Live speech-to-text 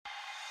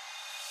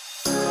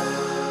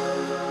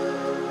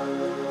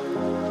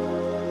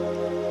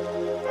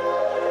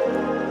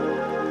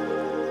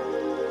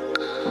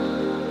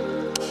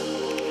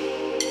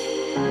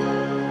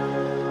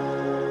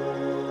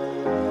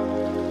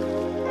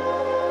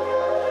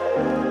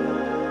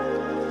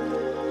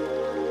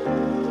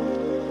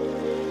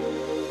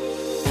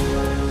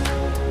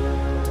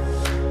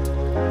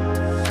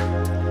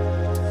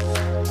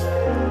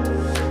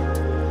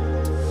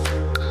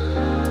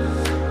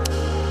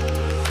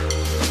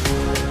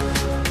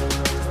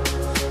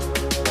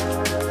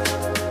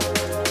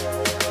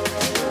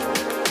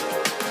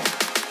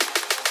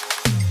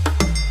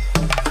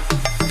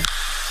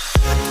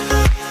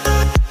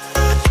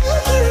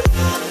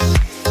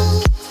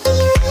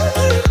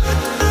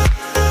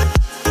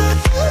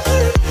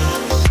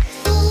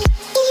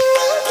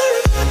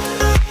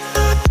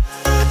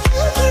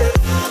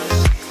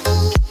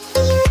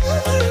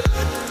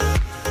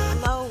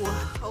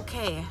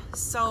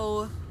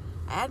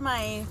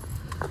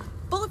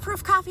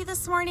coffee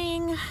this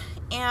morning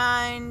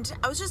and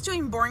I was just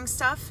doing boring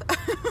stuff.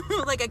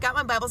 Like I got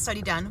my Bible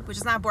study done, which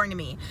is not boring to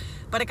me,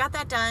 but I got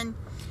that done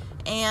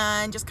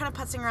and just kind of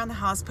putzing around the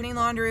house, putting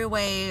laundry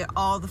away,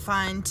 all the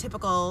fun,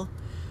 typical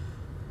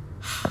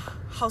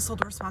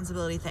household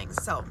responsibility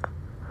things. So,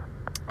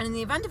 and in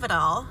the event of it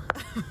all,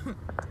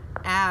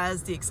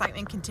 as the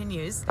excitement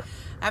continues,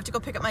 I have to go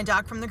pick up my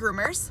dog from the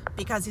groomers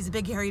because he's a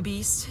big hairy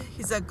beast.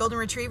 He's a golden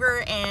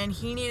retriever and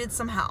he needed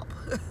some help.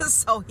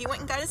 So he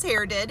went and got his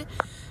hair did,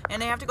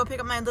 and I have to go pick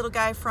up my little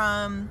guy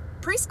from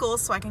preschool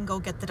so I can go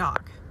get the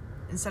dog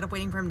instead of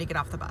waiting for him to get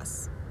off the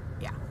bus.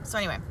 Yeah, so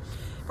anyway,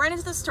 ran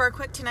into the store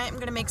quick tonight. I'm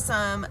gonna make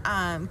some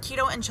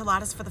keto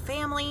enchiladas for the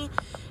family,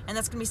 and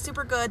that's gonna be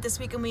super good. This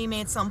weekend we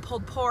made some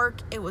pulled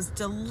pork. It was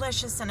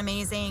delicious and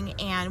amazing,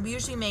 and we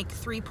usually make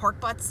 3 pork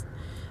butts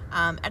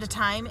at a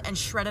time and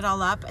shred it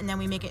all up, and then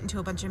we make it into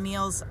a bunch of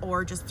meals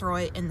or just throw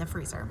it in the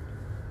freezer.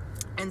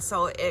 And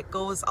so it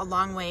goes a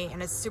long way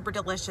and it's super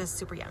delicious,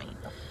 super yummy.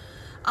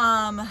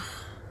 I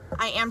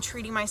am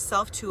treating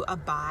myself to a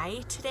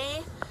bye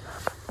today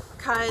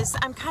because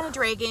I'm kind of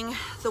dragging.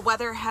 The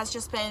weather has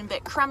just been a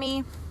bit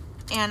crummy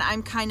and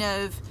I'm kind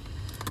of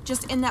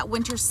just in that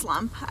winter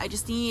slump. I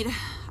just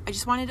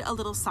wanted a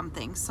little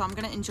something. So I'm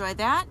gonna enjoy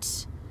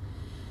that.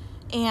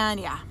 And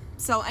yeah.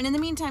 So, and in the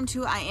meantime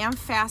too, I am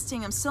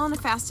fasting. I'm still in a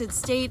fasted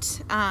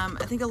state. I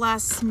think the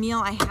last meal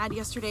I had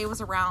yesterday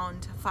was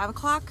around 5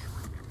 o'clock.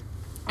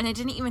 And I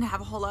didn't even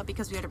have a whole lot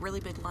because we had a really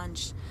big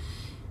lunch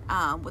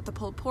with the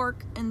pulled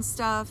pork and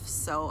stuff.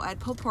 So I had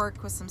pulled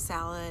pork with some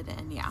salad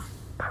and yeah.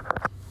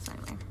 So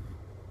anyway.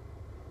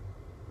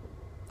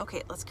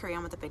 Okay, let's carry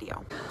on with the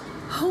video.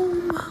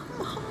 Home.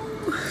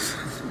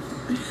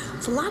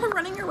 It's a lot of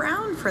running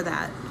around for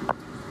that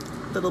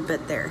little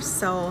bit there.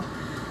 So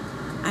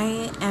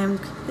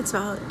it's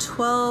about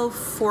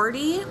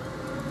 12:40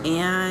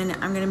 and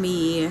I'm gonna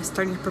be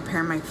starting to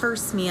prepare my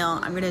first meal.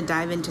 I'm gonna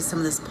dive into some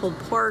of this pulled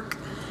pork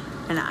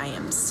and I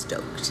am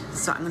stoked.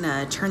 So I'm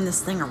gonna turn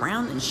this thing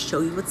around and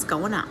show you what's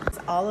going on. It's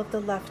all of the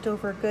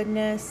leftover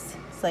goodness.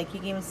 It's like you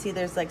can even see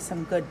there's like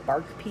some good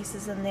bark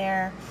pieces in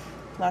there.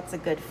 Lots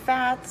of good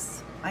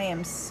fats. I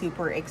am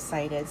super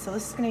excited. So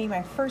this is gonna be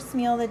my first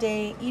meal of the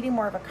day, eating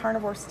more of a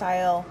carnivore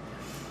style.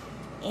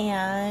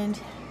 And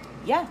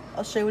yeah,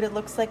 I'll show you what it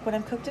looks like when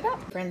I've cooked it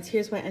up. Friends,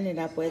 here's what I ended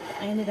up with.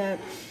 I ended up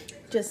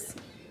just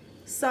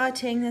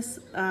sauteing this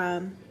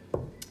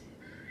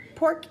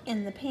pork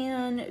in the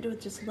pan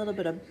with just a little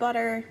bit of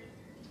butter.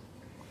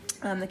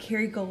 The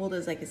Kerrygold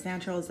is like as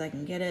natural as I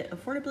can get it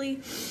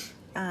affordably.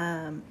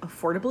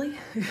 Affordably?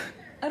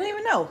 I don't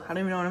even know what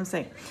I'm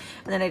saying.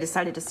 And then I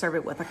decided to serve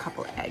it with a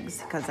couple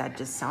eggs because that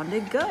just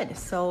sounded good.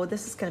 So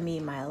this is gonna be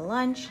my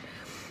lunch.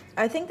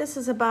 I think this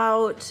is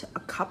about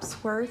a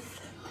cup's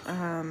worth.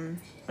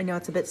 I know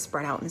it's a bit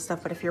spread out and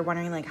stuff, but if you're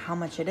wondering like how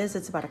much it is,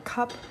 it's about a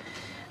cup.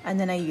 And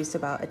then I used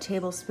about a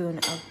tablespoon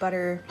of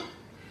butter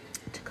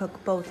to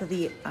cook both of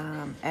the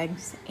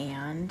eggs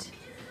and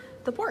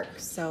the pork.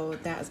 So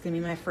that is gonna be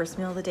my first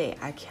meal of the day.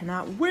 I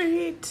cannot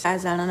wait.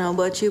 Guys, I don't know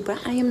about you,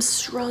 but I am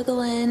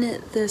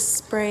struggling this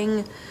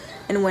spring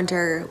and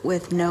winter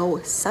with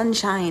no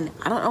sunshine.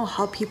 I don't know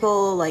how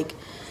people like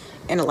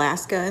in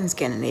Alaska and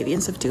Scandinavia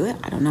and stuff do it.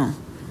 I don't know.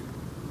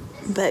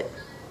 But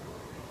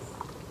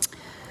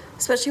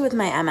especially with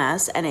my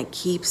MS, and it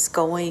keeps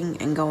going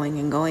and going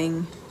and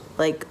going,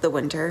 like the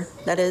winter,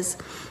 that is.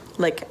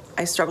 Like,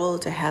 I struggle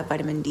to have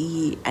vitamin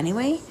D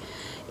anyway,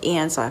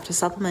 and so I have to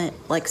supplement,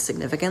 like,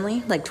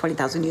 significantly, like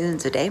 20,000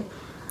 units a day.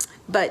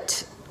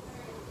 But,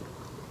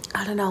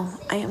 I don't know,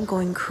 I am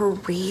going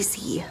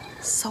crazy,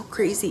 so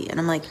crazy. And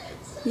I'm like,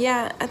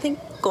 yeah, I think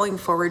going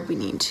forward, we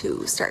need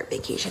to start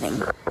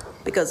vacationing,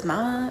 because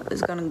Mama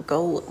is gonna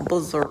go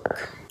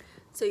berserk.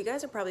 So you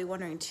guys are probably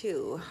wondering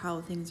too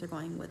how things are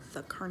going with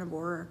the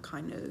carnivore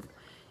kind of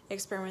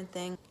experiment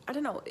thing. I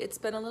don't know, it's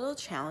been a little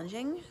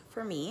challenging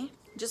for me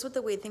just with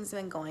the way things have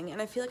been going, and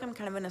I feel like I'm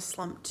kind of in a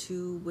slump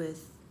too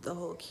with the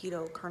whole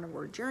keto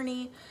carnivore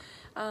journey.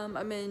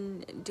 I've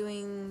been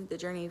doing the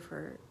journey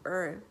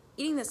or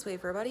eating this way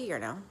for about a year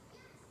now,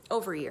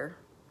 over a year.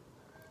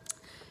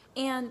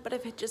 But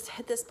I've just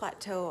hit this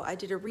plateau. I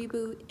did a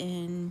reboot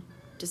in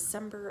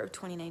December of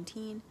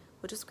 2019,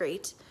 which was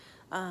great.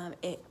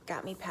 It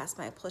got me past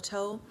my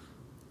plateau,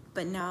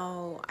 but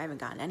now I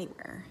haven't gotten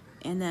anywhere.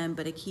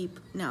 But I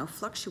keep now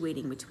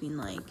fluctuating between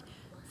like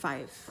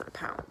 5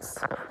 pounds.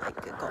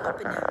 Like go up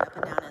and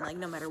down, and like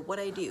no matter what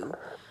I do,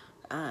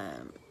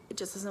 it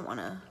just doesn't want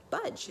to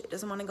budge. It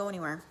doesn't want to go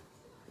anywhere.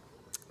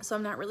 So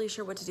I'm not really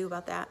sure what to do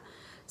about that.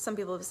 Some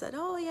people have said,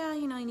 oh yeah,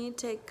 you need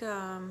to take,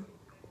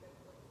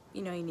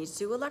 you need to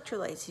do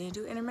electrolytes, you need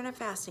to do intermittent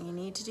fasting, you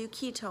need to do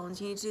ketones,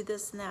 you need to do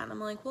this and that. And I'm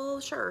like, well,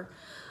 sure.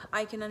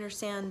 I can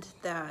understand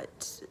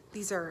that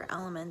these are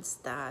elements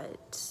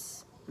that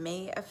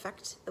may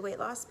affect the weight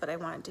loss, but I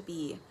want it to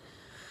be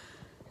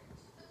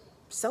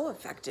so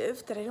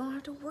effective that I don't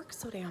have to work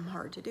so damn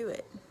hard to do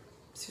it.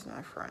 Excuse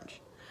my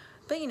French.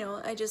 But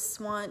I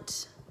just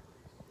want,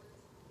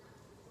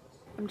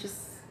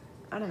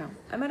 I don't know.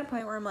 I'm at a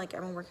point where I'm like, I've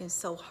been working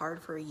so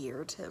hard for a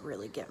year to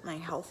really get my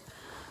health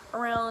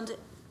around,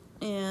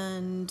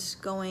 and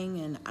going,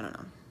 and I don't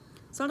know.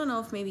 So I don't know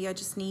if maybe I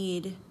just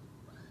need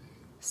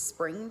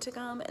spring to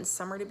come and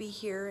summer to be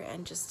here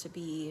and just to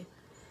be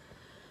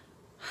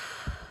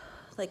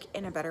like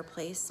in a better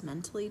place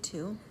mentally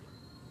too.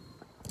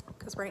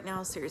 Because right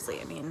now, seriously,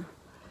 I mean,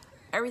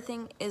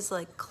 everything is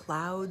like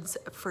clouds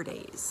for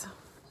days.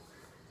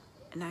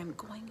 And I'm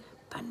going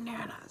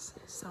bananas.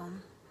 So,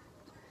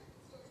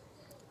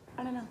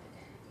 I don't know.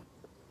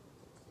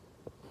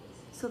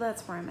 So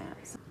that's where I'm at.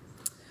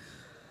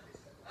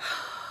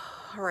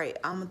 All right,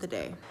 on with the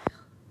day.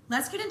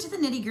 Let's get into the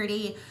nitty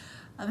gritty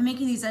of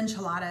making these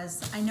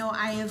enchiladas. I know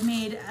I have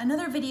made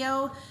another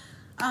video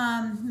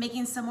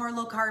making some more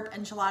low carb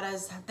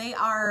enchiladas. They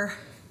are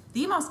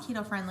the most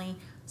keto friendly,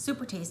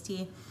 super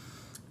tasty.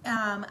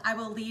 I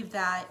will leave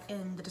that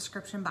in the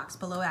description box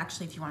below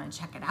actually if you want to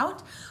check it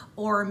out,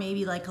 or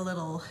maybe like a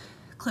little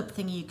clip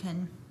thingy you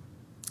can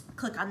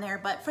click on there.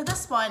 But for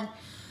this one,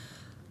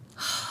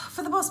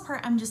 for the most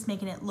part, I'm just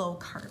making it low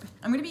carb.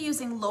 I'm going to be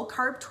using low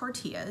carb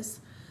tortillas,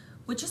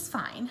 which is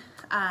fine.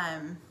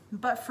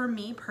 But for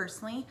me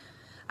personally,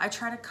 I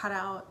try to cut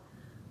out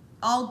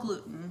all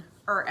gluten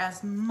or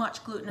as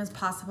much gluten as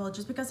possible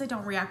just because I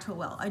don't react to it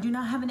well. I do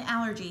not have an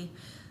allergy,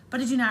 but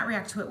I do not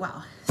react to it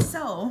well.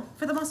 So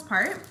for the most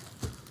part,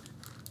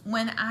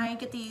 when I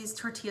get these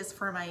tortillas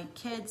for my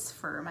kids,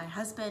 for my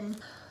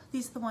husband,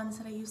 these are the ones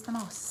that I use the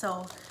most.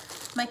 So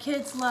my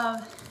kids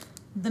love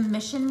the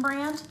Mission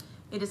brand.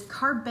 It is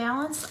carb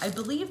balanced. I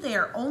believe they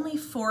are only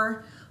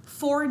four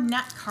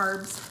net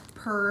carbs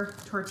per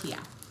tortilla.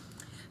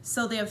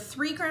 So they have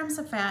 3 grams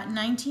of fat,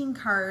 19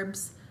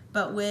 carbs,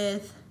 but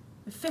with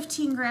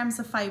 15 grams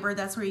of fiber.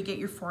 That's where you get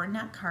your 4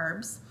 net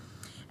carbs.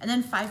 And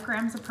then 5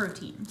 grams of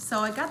protein. So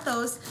I got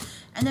those.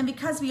 And then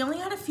because we only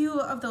had a few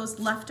of those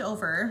left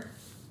over,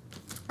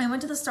 I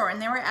went to the store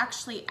and they were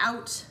actually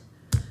out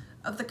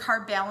of the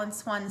carb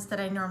balance ones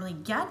that I normally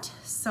get.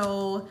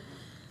 So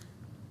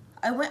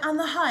I went on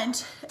the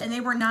hunt and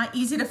they were not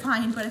easy to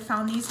find, but I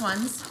found these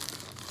ones.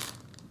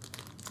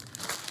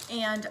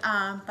 And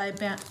by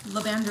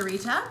La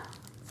Banderita.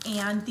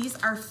 And these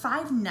are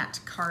 5 net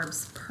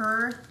carbs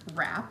per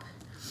wrap.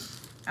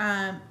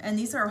 And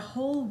these are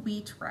whole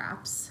wheat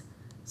wraps.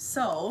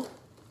 So,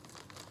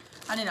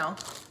 I don't know.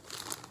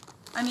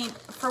 I mean,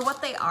 for what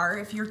they are,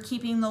 if you're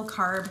keeping low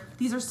carb,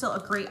 these are still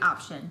a great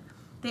option.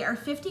 They are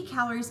 50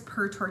 calories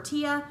per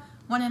tortilla,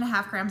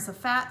 1.5 grams of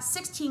fat,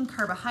 16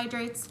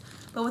 carbohydrates,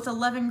 but with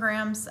 11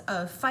 grams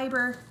of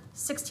fiber,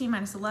 16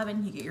 minus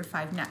 11, you get your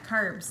 5 net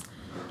carbs.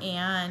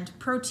 And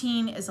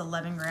protein is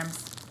 11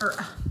 grams, or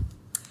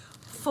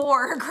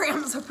 4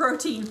 grams of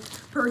protein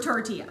per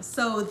tortilla.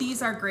 So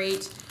these are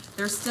great.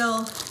 They're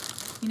still,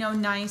 you know,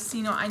 nice.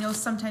 You know, I know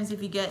sometimes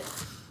if you get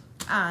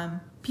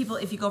people,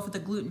 if you go for the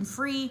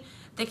gluten-free,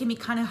 they can be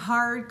kind of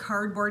hard,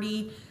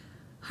 cardboardy,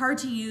 hard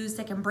to use.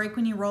 They can break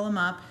when you roll them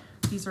up.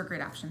 These are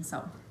great options.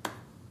 So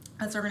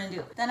that's what we're gonna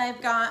do. Then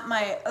I've got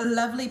my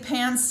lovely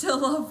pan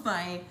still of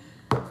my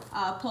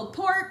pulled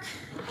pork.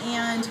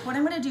 And what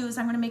I'm gonna do is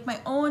I'm gonna make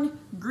my own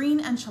green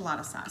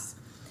enchilada sauce.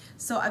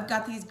 So I've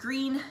got these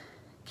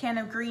can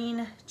of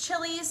green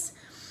chilies,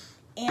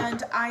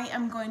 and I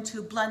am going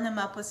to blend them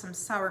up with some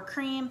sour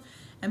cream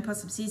and put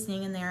some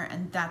seasoning in there,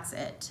 and that's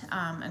it.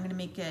 I'm gonna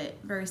make it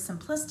very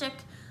simplistic,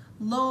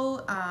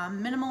 low,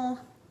 minimal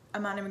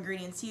amount of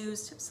ingredients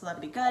used, so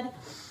that'll be good.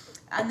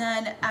 And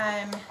then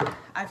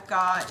I've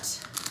got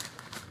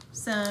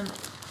some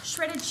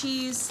shredded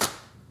cheese,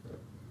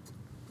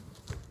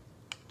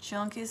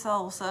 chunky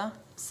salsa.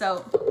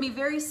 So be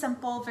very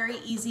simple, very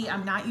easy.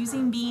 I'm not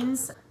using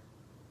beans.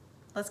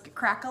 Let's get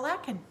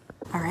crack-a-lackin'.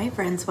 All right,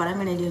 friends, what I'm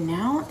gonna do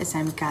now is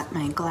I've got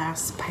my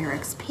glass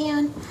Pyrex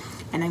pan,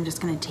 and I'm just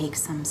gonna take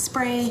some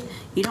spray.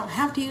 You don't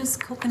have to use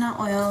coconut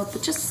oil,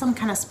 but just some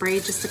kind of spray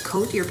just to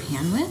coat your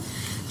pan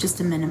with, just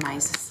to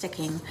minimize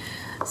sticking.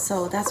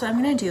 So that's what I'm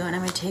gonna do, and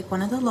I'm gonna take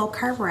one of the low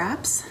carb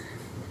wraps,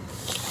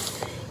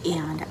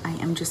 and I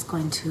am just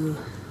going to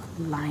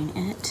line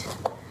it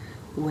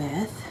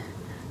with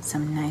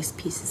some nice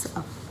pieces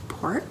of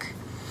pork.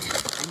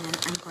 And then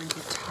I'm going to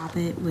top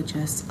it with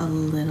just a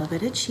little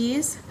bit of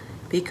cheese,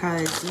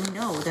 because you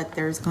know that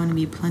there's going to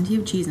be plenty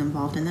of cheese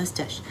involved in this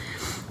dish.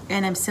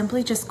 And I'm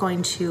simply just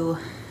going to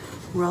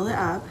roll it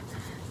up,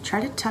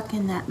 try to tuck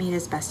in that meat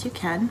as best you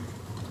can,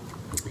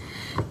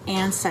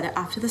 and set it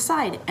off to the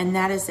side. And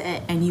that is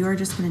it. And you are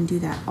just gonna do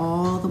that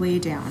all the way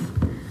down.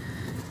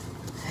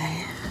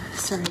 Okay,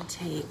 so I'm gonna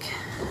take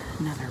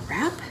another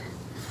wrap.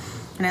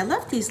 And I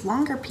left these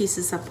longer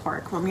pieces of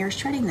pork when we were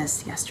shredding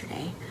this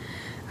yesterday.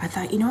 I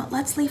thought, you know what,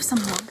 let's leave some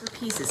longer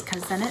pieces,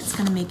 because then it's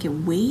gonna make it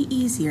way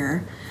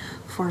easier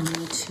for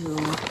me to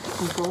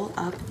roll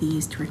up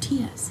these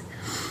tortillas.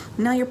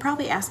 Now you're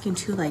probably asking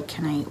too, like,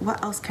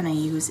 what else can I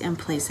use in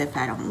place if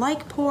I don't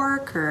like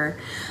pork, or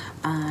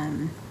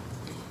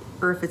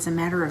if it's a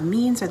matter of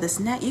means or this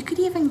and that. You could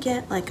even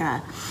get like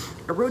a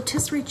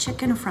rotisserie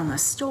chicken from the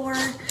store.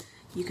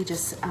 You could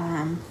just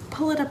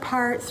pull it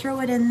apart, throw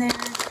it in there.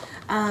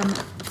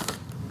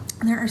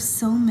 There are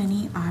so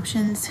many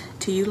options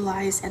to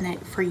utilize and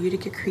that for you to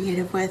get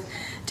creative with,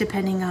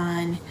 depending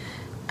on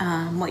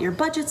what your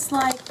budget's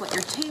like, what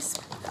your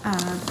taste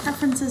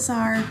preferences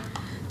are.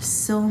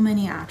 So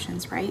many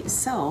options, right?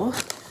 So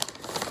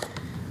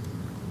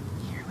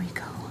here we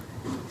go.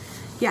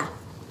 Yeah,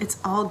 it's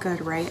all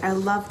good, right? I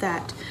love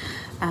that.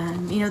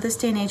 You know, this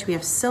day and age, we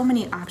have so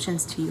many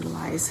options to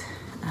utilize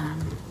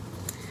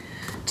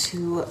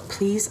to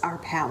please our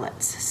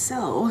palates.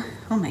 So,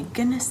 oh my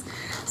goodness.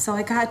 So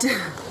I got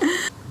to,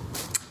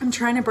 I'm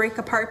trying to break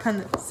apart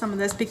some of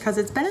this because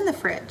it's been in the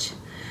fridge.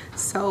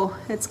 So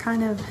it's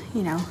kind of,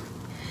 you know,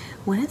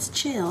 when it's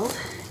chilled,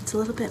 it's a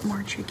little bit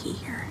more tricky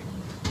here.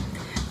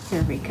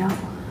 Here we go.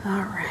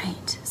 All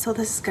right. So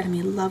this is gonna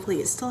be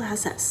lovely. It still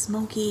has that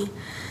smoky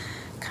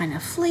kind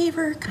of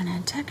flavor, kind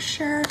of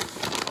texture.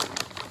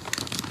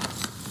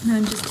 And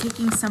I'm just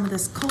taking some of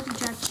this Culver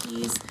Jack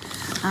cheese.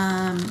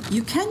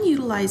 You can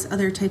utilize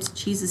other types of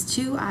cheeses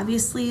too,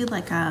 obviously,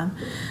 like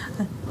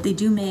they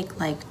do make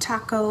like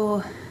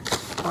taco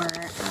or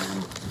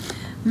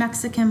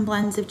Mexican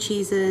blends of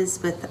cheeses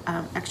with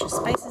extra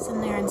spices in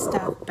there and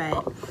stuff,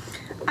 but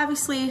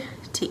obviously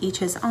to each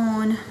his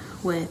own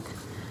with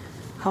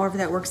however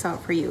that works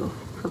out for you,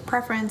 for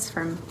preference,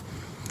 from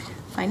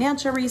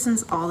financial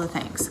reasons, all the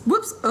things.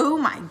 Whoops, oh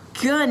my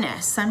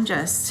goodness, I'm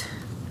just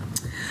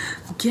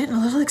getting a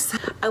little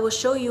excited. I will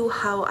show you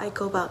how I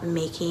go about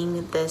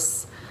making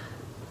this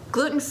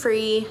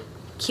gluten-free,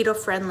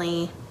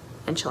 keto-friendly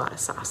enchilada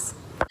sauce.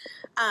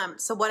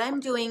 So what I'm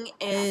doing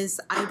is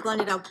I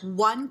blended up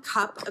 1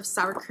 cup of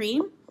sour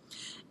cream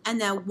and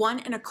then 1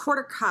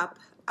 1/4 cup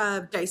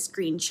of diced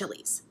green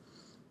chilies.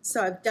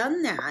 So I've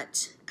done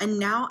that, and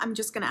now I'm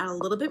just gonna add a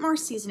little bit more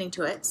seasoning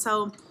to it.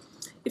 So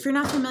if you're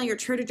not familiar,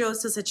 Trader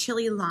Joe's does a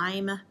chili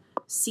lime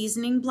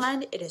seasoning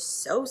blend. It is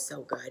so,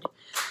 so good.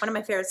 One of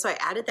my favorites, so I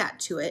added that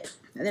to it.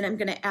 And then I'm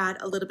gonna add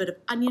a little bit of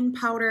onion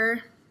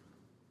powder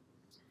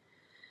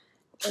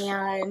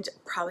and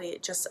probably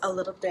just a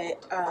little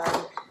bit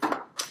of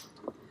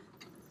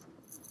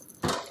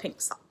pink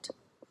salt.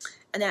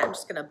 And then I'm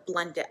just gonna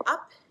blend it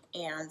up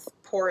and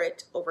pour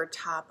it over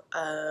top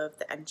of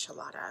the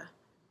enchilada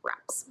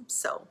wraps.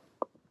 So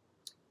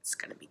it's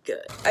gonna be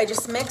good. I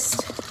just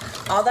mixed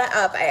all that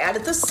up. I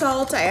added the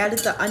salt, I added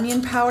the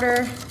onion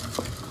powder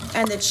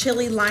and the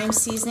chili lime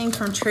seasoning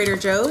from Trader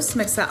Joe's,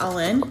 mix that all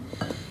in.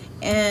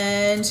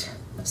 And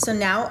so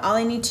now all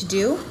I need to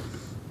do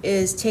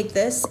is take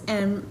this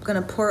and I'm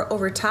gonna pour it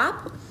over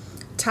top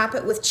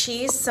it with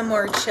cheese, some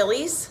more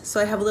chilies. So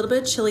I have a little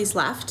bit of chilies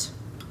left.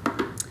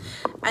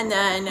 And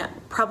then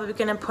probably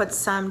gonna put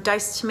some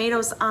diced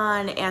tomatoes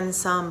on and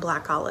some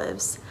black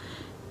olives.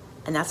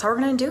 And that's how we're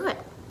gonna do it.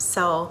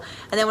 So,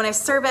 and then when I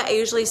serve it, I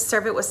usually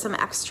serve it with some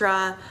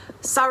extra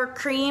sour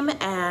cream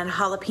and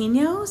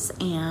jalapenos,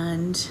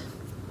 and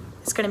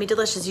it's gonna be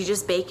delicious. You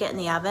just bake it in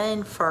the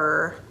oven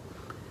for,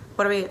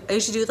 I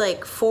usually do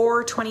like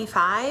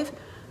 425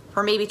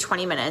 for maybe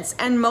 20 minutes.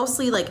 And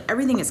mostly like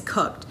everything is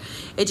cooked.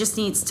 It just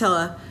needs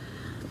to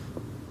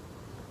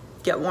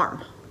get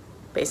warm,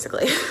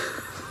 basically.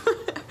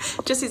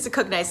 Just needs to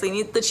cook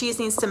nicely. The cheese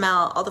needs to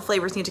melt, all the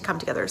flavors need to come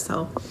together,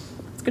 so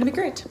it's gonna be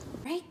great.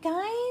 All right,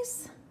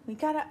 guys, we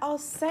got it all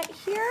set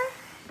here.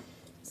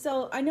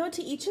 So I know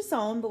to each his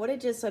own, but what I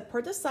did is I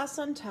poured the sauce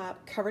on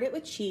top, covered it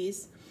with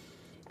cheese,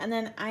 and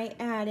then I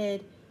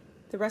added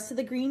the rest of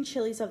the green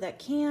chilies of that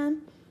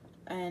can,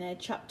 and I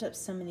chopped up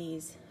some of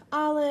these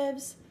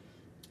olives,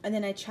 and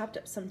then I chopped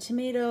up some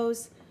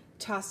tomatoes,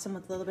 tossed them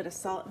with a little bit of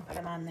salt and put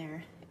them on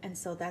there. And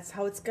so that's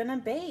how it's gonna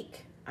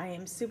bake. I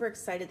am super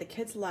excited. The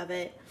kids love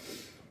it.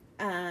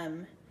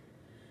 I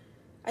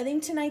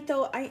think tonight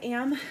though, I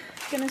am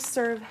gonna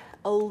serve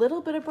a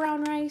little bit of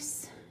brown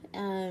rice.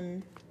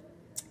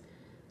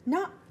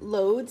 Not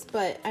loads,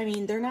 but I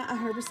mean, they're not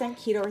 100%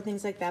 keto or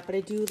things like that, but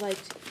I do like,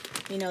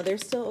 you know, they're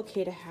still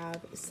okay to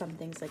have some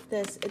things like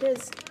this. It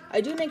is, I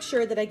do make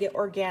sure that I get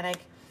organic,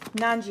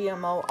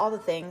 non-GMO, all the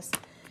things.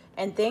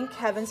 And thank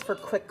heavens for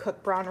quick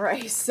cook brown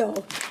rice.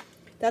 So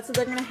that's what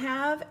they're gonna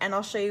have, and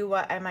I'll show you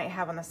what I might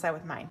have on the side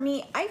with mine.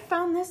 I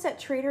found this at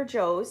Trader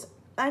Joe's.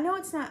 I know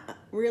it's not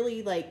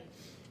really like,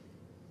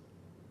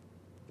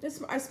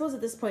 I suppose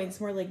at this point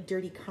it's more like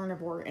dirty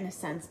carnivore in a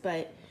sense,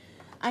 but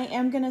I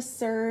am gonna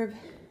serve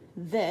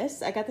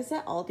this. I got this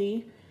at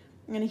Aldi.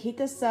 I'm gonna heat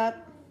this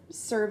up,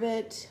 serve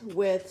it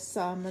with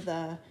some of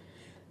the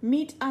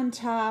meat on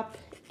top,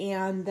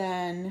 and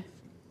then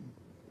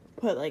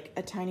put like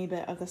a tiny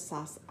bit of the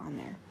sauce on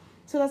there.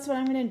 So that's what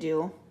I'm gonna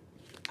do.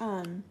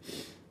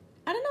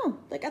 I don't know,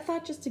 like I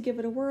thought just to give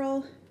it a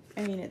whirl.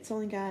 I mean, it's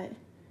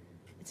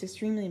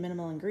extremely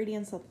minimal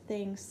ingredients, all the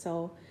things,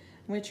 so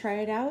I'm gonna try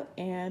it out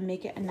and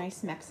make it a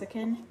nice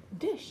Mexican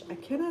dish. I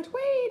cannot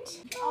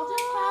wait. I'll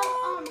just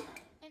have